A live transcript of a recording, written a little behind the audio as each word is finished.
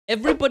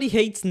Everybody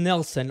hates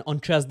Nelson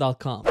on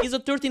chess.com. He's a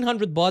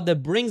 1300 bot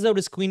that brings out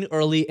his queen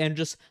early and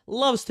just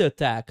loves to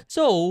attack.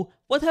 So,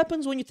 what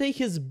happens when you take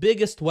his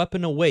biggest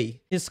weapon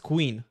away? His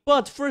queen.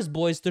 But first,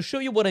 boys, to show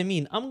you what I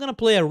mean, I'm gonna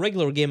play a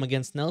regular game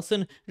against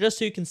Nelson just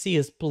so you can see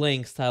his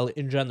playing style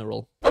in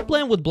general. I'll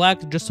play him with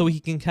black just so he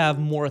can have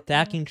more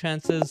attacking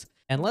chances.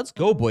 And let's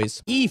go,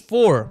 boys.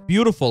 E4.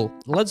 Beautiful.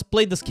 Let's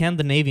play the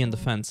Scandinavian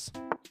defense.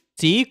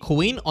 See,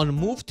 queen on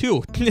move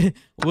 2.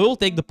 We'll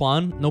take the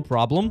pawn, no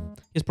problem.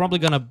 He's probably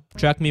gonna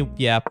check me.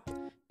 Yeah,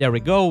 there we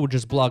go. We'll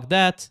just block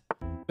that.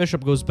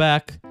 Bishop goes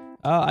back.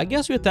 I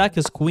guess we attack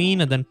his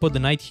queen and then put the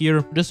knight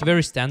here. Just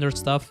very standard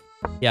stuff.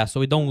 Yeah, so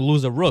we don't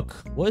lose a rook.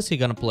 What is he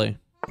gonna play?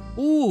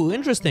 Ooh,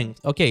 interesting.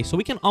 Okay, so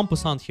we can en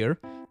passant here,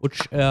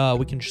 which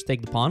we can just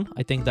take the pawn.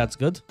 I think that's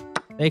good.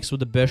 Takes with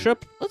the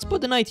bishop. Let's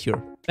put the knight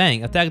here.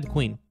 Bang, attack the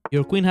queen.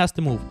 Your queen has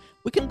to move.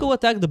 We can go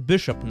attack the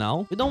bishop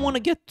now. We don't want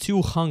to get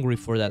too hungry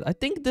for that. I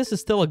think this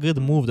is still a good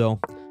move, though.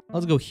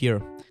 Let's go here.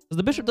 Because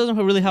the bishop doesn't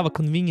really have a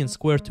convenient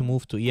square to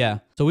move to. Yeah.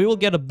 So we will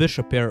get a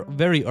bishop here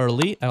very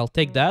early. I'll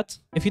take that.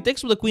 If he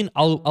takes with the queen,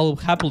 I'll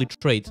happily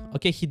trade.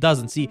 Okay, he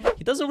doesn't. See,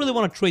 he doesn't really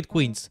want to trade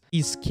queens.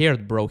 He's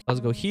scared, bro. Let's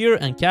go here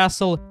and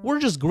castle. We're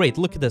just great.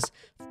 Look at this.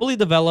 Fully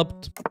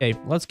developed. Okay,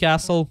 let's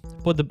castle.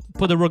 Put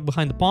the rook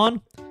behind the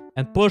pawn.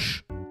 And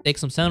push. Take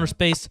some center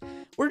space.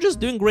 We're just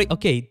doing great.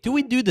 Okay, do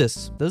we do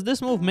this? Does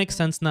this move make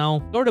sense now?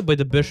 Guarded by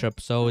the bishop,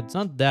 so it's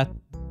not that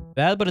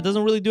bad, but it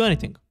doesn't really do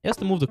anything. He has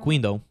to move the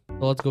queen, though.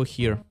 So let's go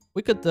here.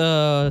 We could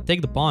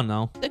take the pawn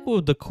now. Take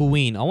with the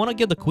queen. I want to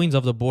get the queens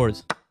off the board.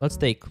 Let's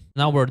take.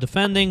 Now we're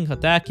defending,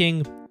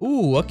 attacking.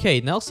 Ooh,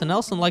 okay. Nelson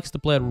likes to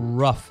play it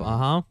rough.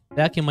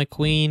 Attacking my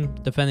queen,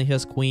 defending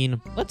his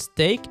queen. Let's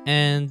take,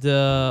 and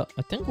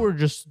I think we're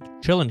just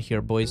chilling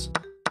here, boys.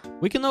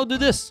 We can now do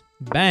this.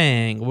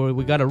 Bang.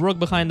 We got a rook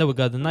behind it. We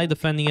got the knight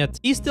defending it.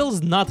 He still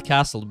is not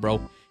castled, bro.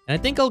 And I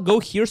think I'll go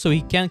here so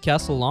he can't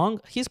castle long.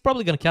 He's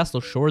probably gonna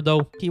castle short,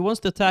 though. He wants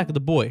to attack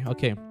the boy.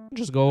 Okay.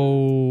 Just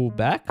go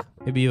back.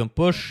 Maybe even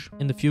push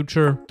in the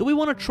future. Do we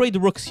want to trade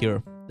rooks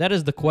here? That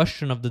is the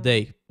question of the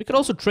day. We could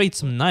also trade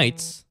some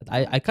knights.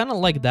 I kind of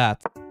like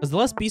that. Because the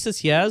less pieces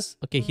he has,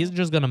 okay, he's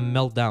just gonna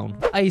melt down.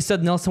 I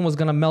said Nelson was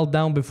gonna melt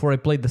down before I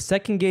played the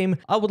second game.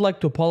 I would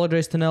like to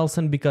apologize to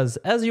Nelson because,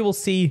 as you will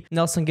see,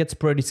 Nelson gets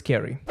pretty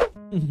scary.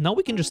 Now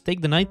we can just take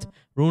the knight,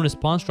 ruin his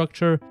pawn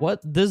structure. What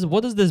does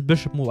this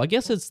bishop move? I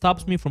guess it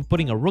stops me from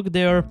putting a rook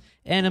there,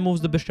 and it moves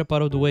the bishop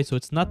out of the way, so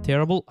it's not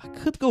terrible. I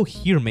could go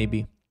here,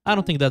 maybe. I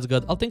don't think that's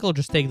good. I think I'll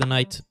just take the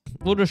knight.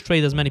 We'll just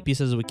trade as many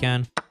pieces as we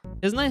can.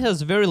 His knight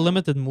has very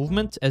limited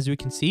movement, as you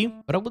can see,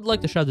 but I would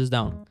like to shut this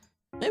down.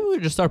 Maybe we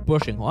just start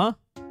pushing, huh?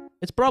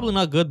 It's probably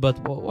not good, but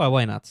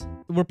why not?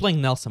 We're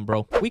playing Nelson,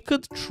 bro. We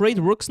could trade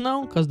rooks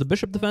now, because the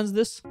bishop defends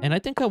this. And I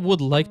think I would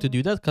like to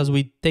do that, because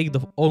we take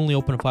the only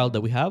open file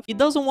that we have. He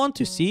doesn't want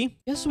to see.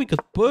 Yes, we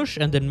could push,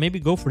 and then maybe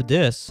go for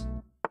this.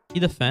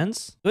 He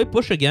defends. Do I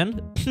push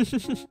again?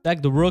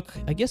 Attack the rook.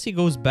 I guess he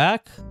goes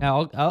back.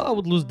 I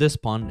would lose this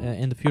pawn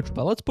in the future,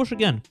 but let's push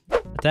again.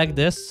 Attack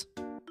this.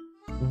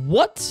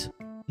 What?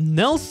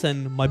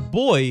 Nelson, my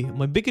boy,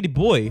 my biggity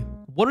boy.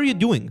 What are you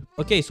doing?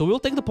 Okay, so we'll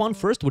take the pawn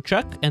first, we'll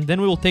check, and then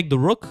we will take the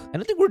rook.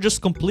 And I think we're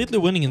just completely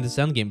winning in this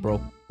endgame,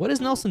 bro. What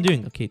is Nelson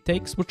doing? Okay,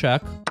 takes, we'll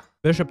check.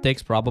 Bishop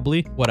takes,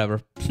 probably.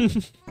 Whatever.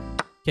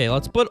 Okay,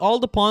 let's put all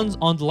the pawns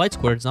on the light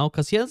squares now,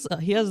 because he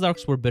has dark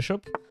square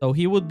bishop, so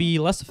he would be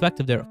less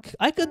effective there.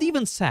 I could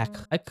even sack.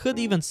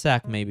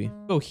 Maybe.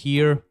 Go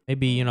here.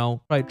 Maybe, you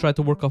know, try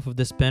to work off of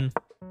this pin.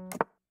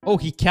 Oh,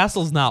 he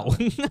castles now.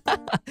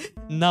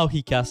 Now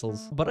he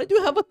castles. But I do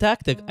have a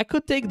tactic. I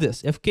could take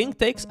this. If king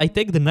takes, I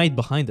take the knight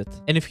behind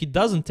it. And if he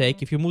doesn't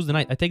take, if he moves the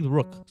knight, I take the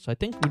rook. So I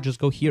think we just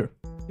go here.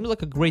 Seems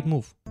like a great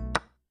move.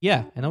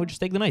 Yeah, and now we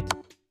just take the knight.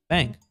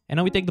 Bang. And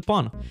now we take the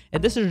pawn.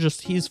 And this is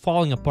just, he's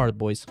falling apart,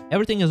 boys.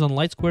 Everything is on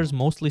light squares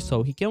mostly,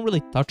 so he can't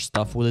really touch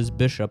stuff with his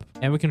bishop.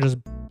 And we can just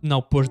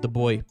now push the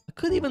boy. I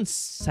could even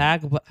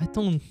sack, but I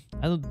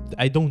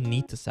don't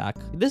need to sack.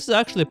 This is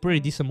actually a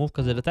pretty decent move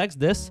because it attacks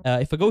this.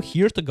 If I go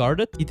here to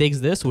guard it, he takes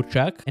this, we'll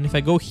check. And if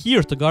I go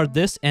here to guard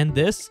this and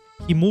this,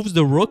 he moves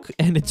the rook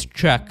and it's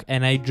check.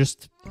 And I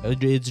just,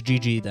 it's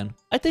GG then.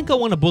 I think I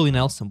want to bully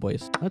Nelson,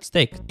 boys. Let's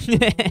take.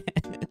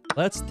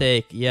 Let's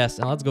take, yes,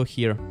 and let's go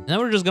here. And then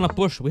we're just gonna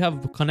push. We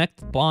have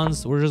connected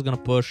pawns. We're just gonna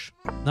push.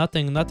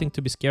 Nothing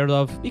to be scared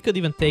of. We could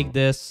even take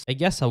this. I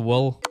guess I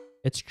will.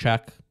 It's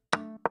check.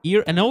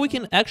 Here, and now we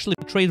can actually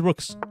trade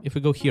rooks if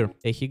we go here.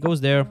 Okay, he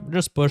goes there.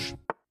 Just push.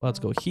 Let's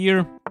go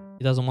here.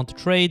 He doesn't want to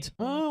trade.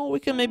 Oh, we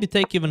can maybe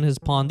take even his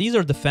pawn. These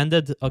are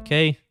defended,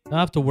 okay? Don't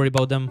have to worry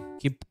about them.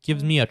 He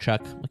gives me a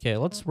check. Okay,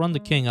 let's run the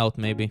king out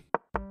maybe.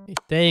 Okay,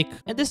 take.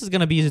 And this is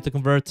gonna be easy to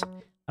convert.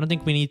 I don't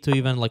think we need to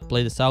even like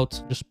play this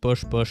out. Just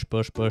push, push,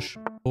 push, push.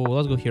 Oh,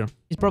 let's go here.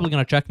 He's probably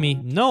gonna check me.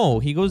 No,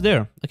 he goes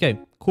there. Okay,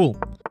 cool.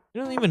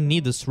 You don't even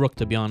need this rook,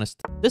 to be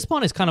honest. This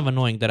pawn is kind of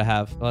annoying that I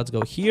have. Let's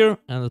go here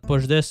and let's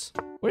push this.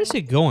 Where is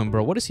he going,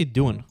 bro? What is he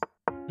doing?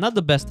 Not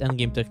the best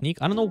endgame technique.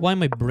 I don't know why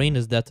my brain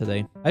is dead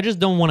today. I just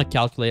don't want to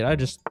calculate.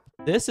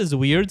 This is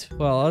weird.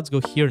 Well, let's go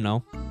here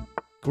now.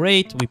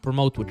 Great. We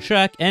promote with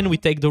check and we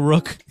take the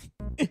rook.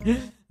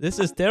 This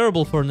is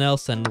terrible for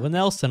Nelson.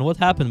 Nelson, what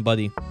happened,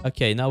 buddy?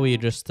 Okay, now we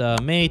just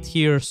mate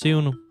here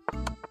soon.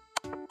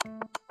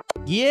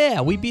 Yeah,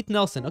 we beat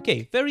Nelson.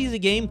 Okay, very easy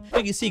game.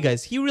 Like you see,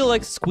 guys, he really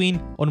likes his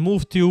queen. On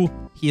move 2,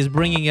 he is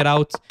bringing it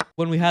out.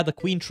 When we had a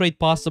queen trade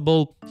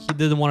possible, he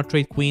didn't want to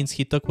trade queens.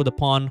 He took with a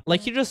pawn.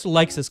 Like, he just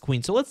likes his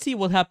queen. So let's see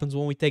what happens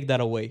when we take that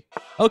away.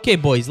 Okay,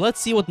 boys, let's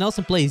see what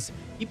Nelson plays.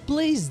 He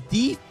plays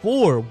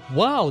d4.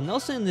 Wow,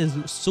 Nelson is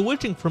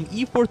switching from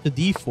e4 to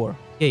d4.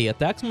 Okay, he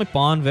attacks my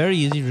pawn. Very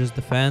easy, just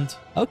defend.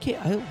 Okay,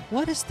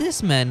 what is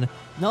this, man?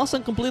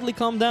 Nelson completely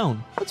calmed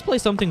down. Let's play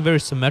something very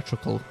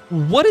symmetrical.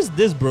 What is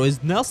this, bro?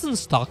 Is Nelson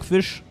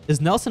stockfish? Is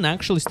Nelson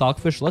actually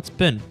stockfish? Let's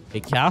pin. A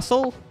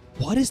castle?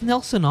 What is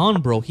Nelson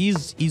on, bro?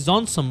 He's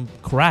on some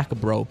crack,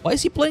 bro. Why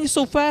is he playing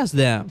so fast,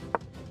 damn?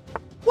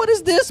 What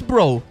is this,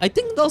 bro? I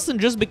think Nelson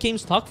just became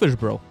stockfish,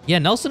 bro. Yeah,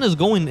 Nelson is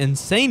going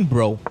insane,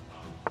 bro.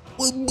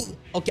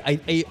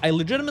 Okay, I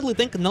legitimately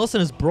think Nelson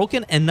is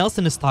broken and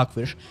Nelson is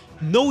stockfish.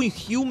 No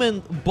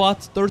human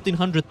bot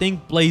 1300 thing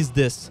plays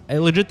this. I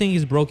legit think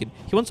he's broken.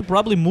 He wants to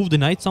probably move the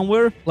knight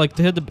somewhere, like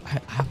to hit the...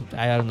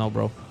 I don't know,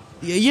 bro.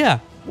 Yeah,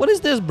 what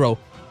is this, bro?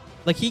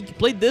 Like, he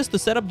played this to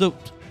set up the...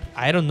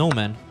 I don't know,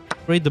 man.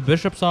 Trade the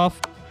bishops off.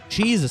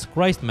 Jesus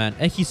Christ, man.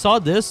 And he saw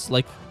this.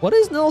 Like, what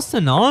is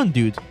Nelson on,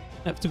 dude?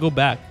 I have to go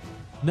back.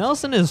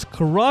 Nelson is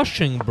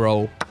crushing,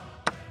 bro.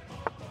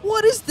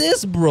 What is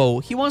this, bro?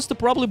 He wants to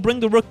probably bring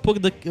the rook,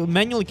 put the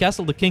manually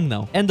castle the king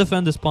now, and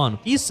defend his pawn.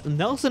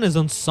 Nelson is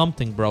on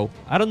something, bro.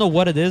 I don't know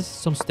what it is.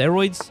 Some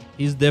steroids.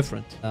 He's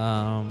different.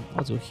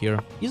 Let's go here.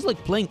 He's like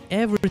playing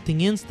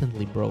everything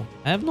instantly, bro.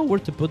 I have nowhere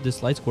to put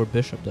this light square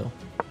bishop, though.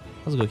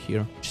 Let's go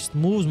here. Just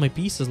moves my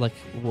pieces like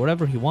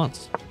wherever he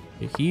wants.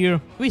 Here.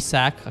 We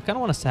sack. I kind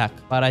of want to sack,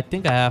 but I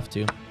think I have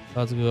to.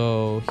 Let's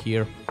go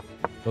here.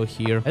 Go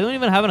here. I don't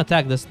even have an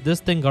attack. This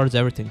thing guards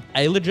everything.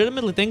 I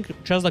legitimately think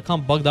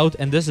chess.com bugged out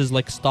and this is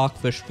like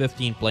stockfish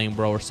 15 playing,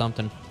 bro, or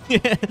something.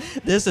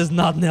 This is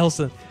not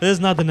Nelson. This is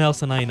not the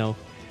Nelson I know.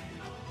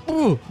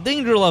 Ooh,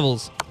 danger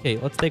levels. Okay,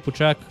 let's take with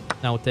check.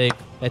 Now take.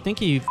 I think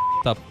he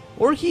f***ed up.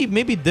 Or he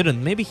maybe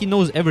didn't. Maybe he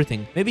knows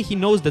everything. Maybe he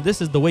knows that this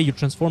is the way you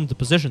transform the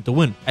position to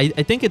win. I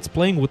think it's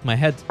playing with my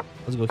head.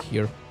 Let's go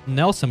here.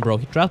 Nelson, bro.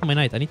 He trapped my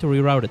knight. I need to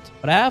reroute it.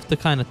 But I have to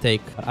kind of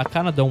take. I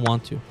kind of don't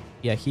want to.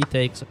 Yeah, he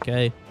takes.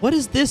 Okay. What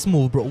is this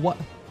move, bro? What?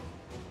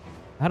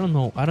 I don't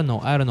know.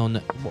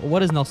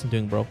 What is Nelson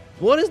doing, bro?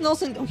 What is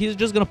Nelson? Oh, he's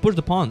just gonna push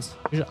the pawns.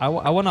 I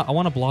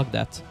wanna block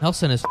that.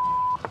 Nelson is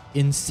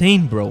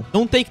insane, bro.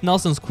 Don't take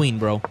Nelson's queen,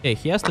 bro. Okay,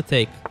 he has to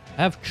take.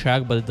 I have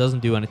check, but it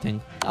doesn't do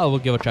anything. Oh, we'll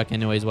give a check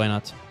anyways. Why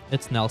not?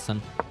 It's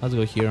Nelson. Let's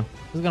go here.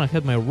 He's gonna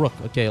hit my rook.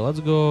 Okay,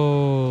 let's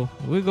go.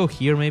 We go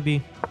here,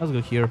 maybe. Let's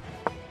go here.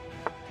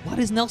 What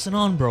is Nelson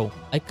on, bro?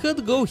 I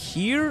could go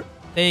here.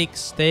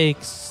 Takes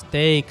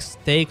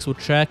with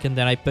check, and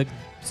then I pick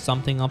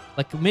something up.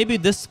 Like, maybe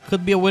this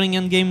could be a winning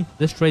endgame,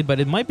 this trade, but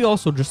it might be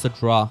also just a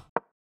draw.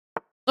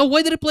 Oh,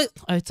 why did it play?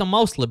 It's a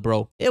mouse slip,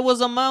 bro. It was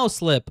a mouse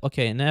slip.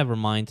 Okay, never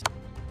mind.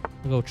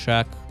 Go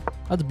check.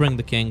 Let's bring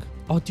the king.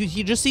 Oh, dude,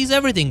 he just sees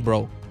everything,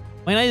 bro.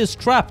 My knight is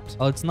trapped.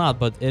 Well, it's not,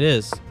 but it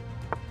is.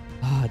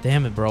 Ah,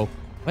 damn it, bro.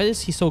 Why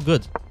is he so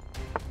good?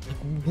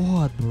 Like,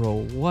 what,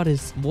 bro? What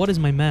is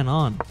my man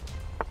on?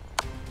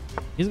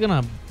 He's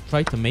gonna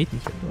try to mate me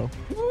here, bro.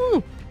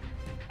 Woo!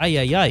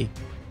 Ay.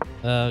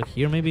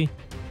 Here maybe.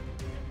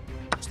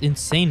 Just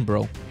insane,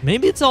 bro.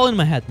 Maybe it's all in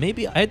my head.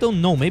 Maybe, I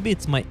don't know. Maybe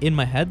it's in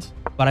my head.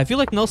 But I feel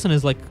like Nelson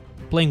is like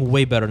playing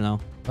way better now.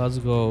 Let's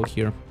go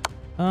here.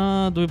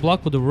 Do we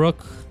block with the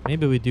rook?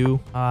 Maybe we do.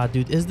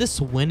 Dude, is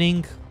this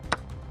winning?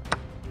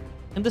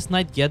 Can this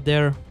knight get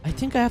there? I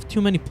think I have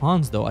too many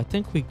pawns, though. I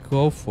think we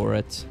go for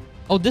it.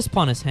 Oh, this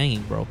pawn is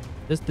hanging, bro.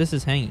 This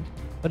is hanging.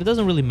 But it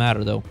doesn't really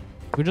matter, though.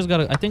 We just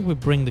gotta... I think we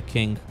bring the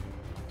king.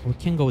 We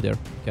can go there.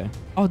 Okay.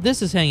 Oh,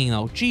 this is hanging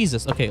now.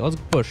 Jesus. Okay, let's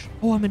push.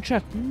 Oh, I'm in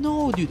check.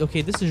 No, dude.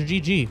 Okay, this is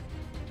GG.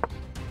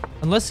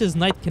 Unless his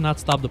knight cannot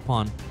stop the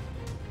pawn.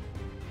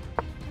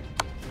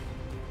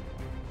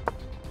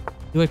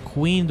 Do I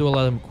queen? Do I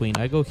let him queen?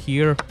 I go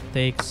here.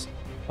 Takes.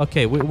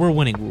 Okay, we're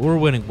winning. We're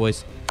winning,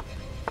 boys.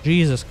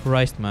 Jesus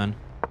Christ, man.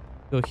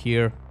 Go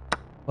here.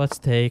 Let's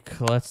take.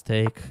 Let's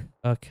take.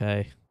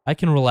 Okay. I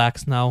can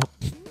relax now.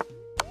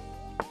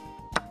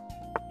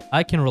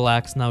 I can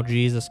relax now.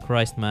 Jesus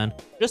Christ, man.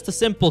 Just a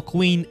simple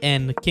queen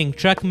and king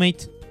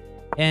checkmate.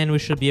 And we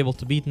should be able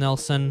to beat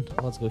Nelson.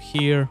 Let's go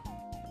here.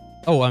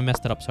 Oh, I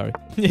messed it up. Sorry.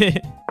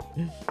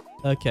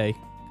 Okay.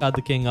 Cut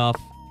the king off.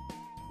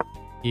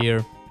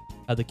 Here.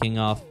 Cut the king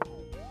off.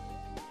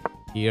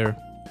 Here.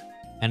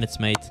 And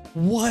it's mate.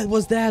 What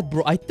was that,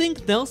 bro? I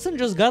think Nelson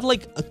just got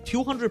like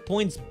 200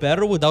 points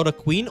better without a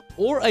queen,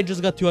 or I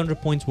just got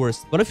 200 points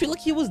worse. But I feel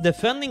like he was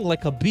defending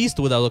like a beast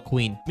without a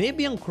queen.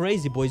 Maybe I'm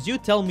crazy, boys. You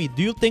tell me,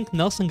 do you think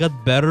Nelson got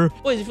better?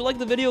 Boys, if you like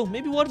the video,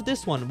 maybe watch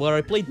this one where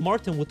I played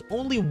Martin with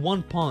only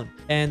one pawn.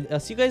 And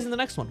see you guys in the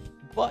next one.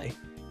 Bye.